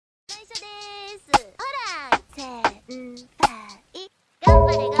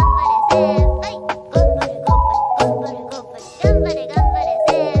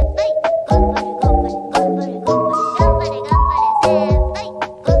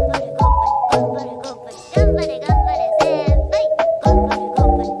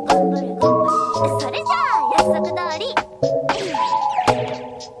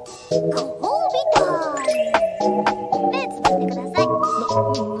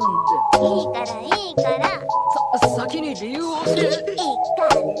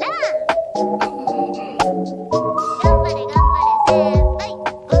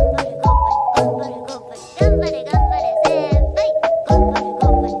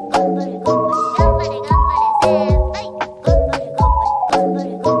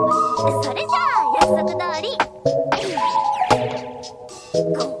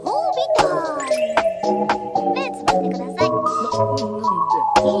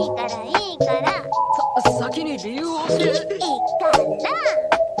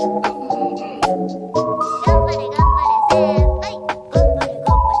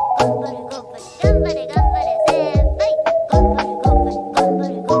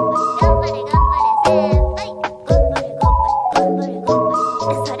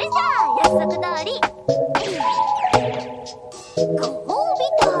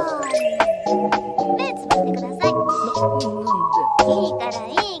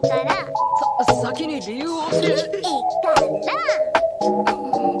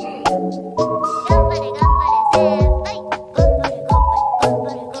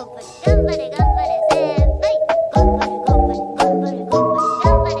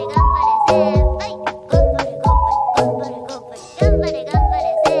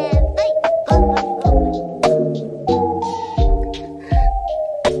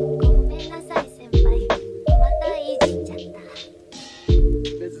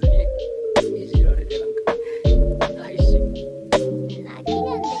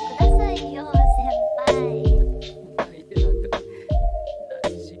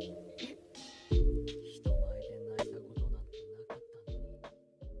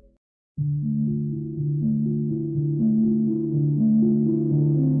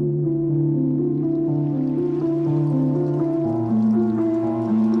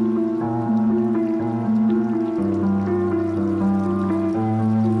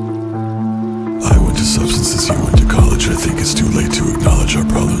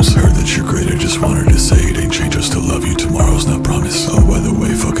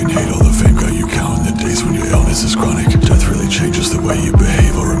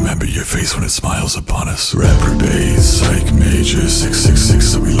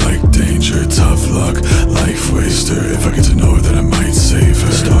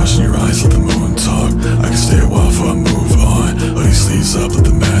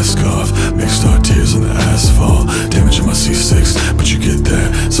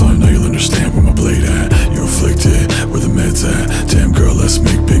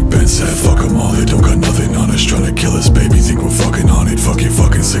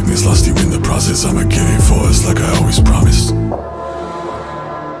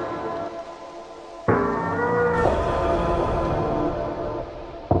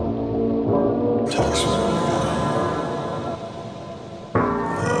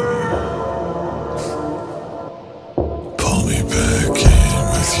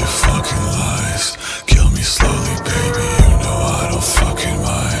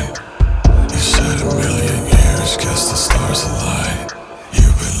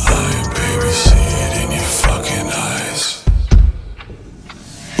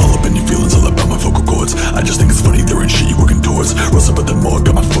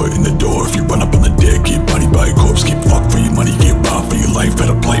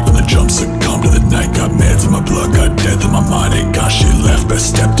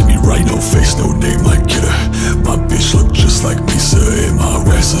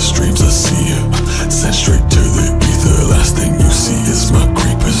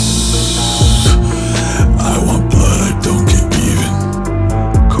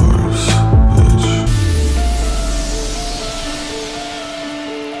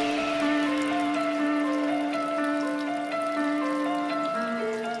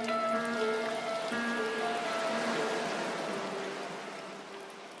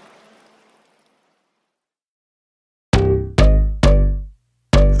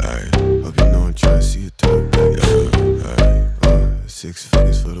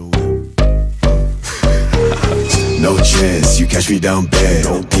Catch me down bad,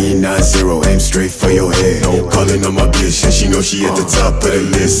 OD90, aim straight for your head. Calling on my bitch, and she know she at the top of the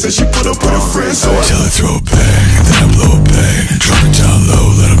list, and she put up with her friends, so I tell her throw it back, and then I blow it back. Drop it down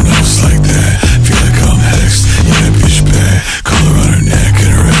low, let them know it's like that. Feel like I'm hexed, yeah, bitch.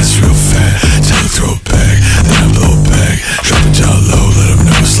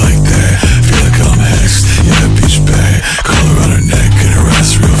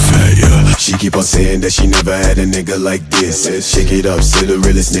 all saying that she never had a nigga like this. Shake it up, still the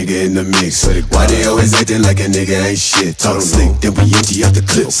realest nigga in the mix. Why they always acting like a nigga ain't shit? Talk slick, then we empty out the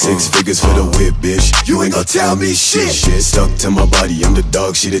clip. 6 figures for the whip, bitch. You ain't gon' tell me shit. Stuck to my body, I'm the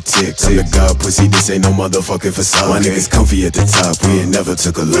dog, she the tick. I'm the god pussy, this ain't no motherfucking facade. My niggas comfy at the top, we ain't never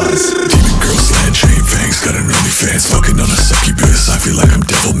took a loss. Demon girls, land chain fangs, got an OnlyFans. Fucking on a succubus, I feel like I'm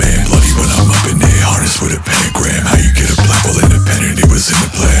devil man. Bloody when I'm up in there, harness with a pentagram. How you get a black hole independent, it was in the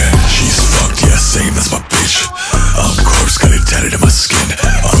plan. She's fucked, yeah, same, that's my bitch. I'm corpse, got it tatted in my skin.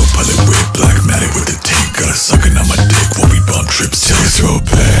 Autopilot with black matic with the tank. Got her sucking on my dick while we bump trips. Till you throw it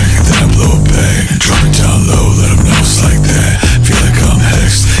back, then I blow it back. Drop it down low, let them know it's like that. Feel like I'm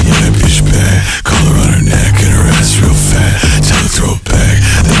hexed, yeah, that bitch bad. Collar on her neck and her ass real fat. Tell her throw it back,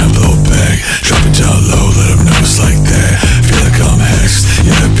 then I blow it back. Drop it down low, let them know it's like that. Feel like I'm hexed,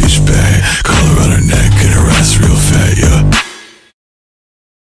 yeah, that bitch bad. Collar on her neck and her ass real fat, yeah.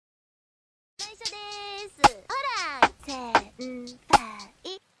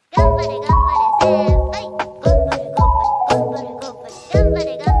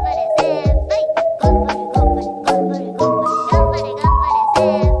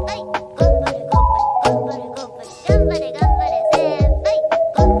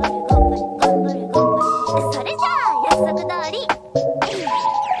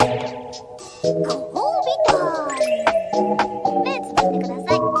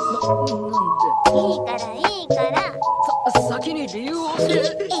 Let's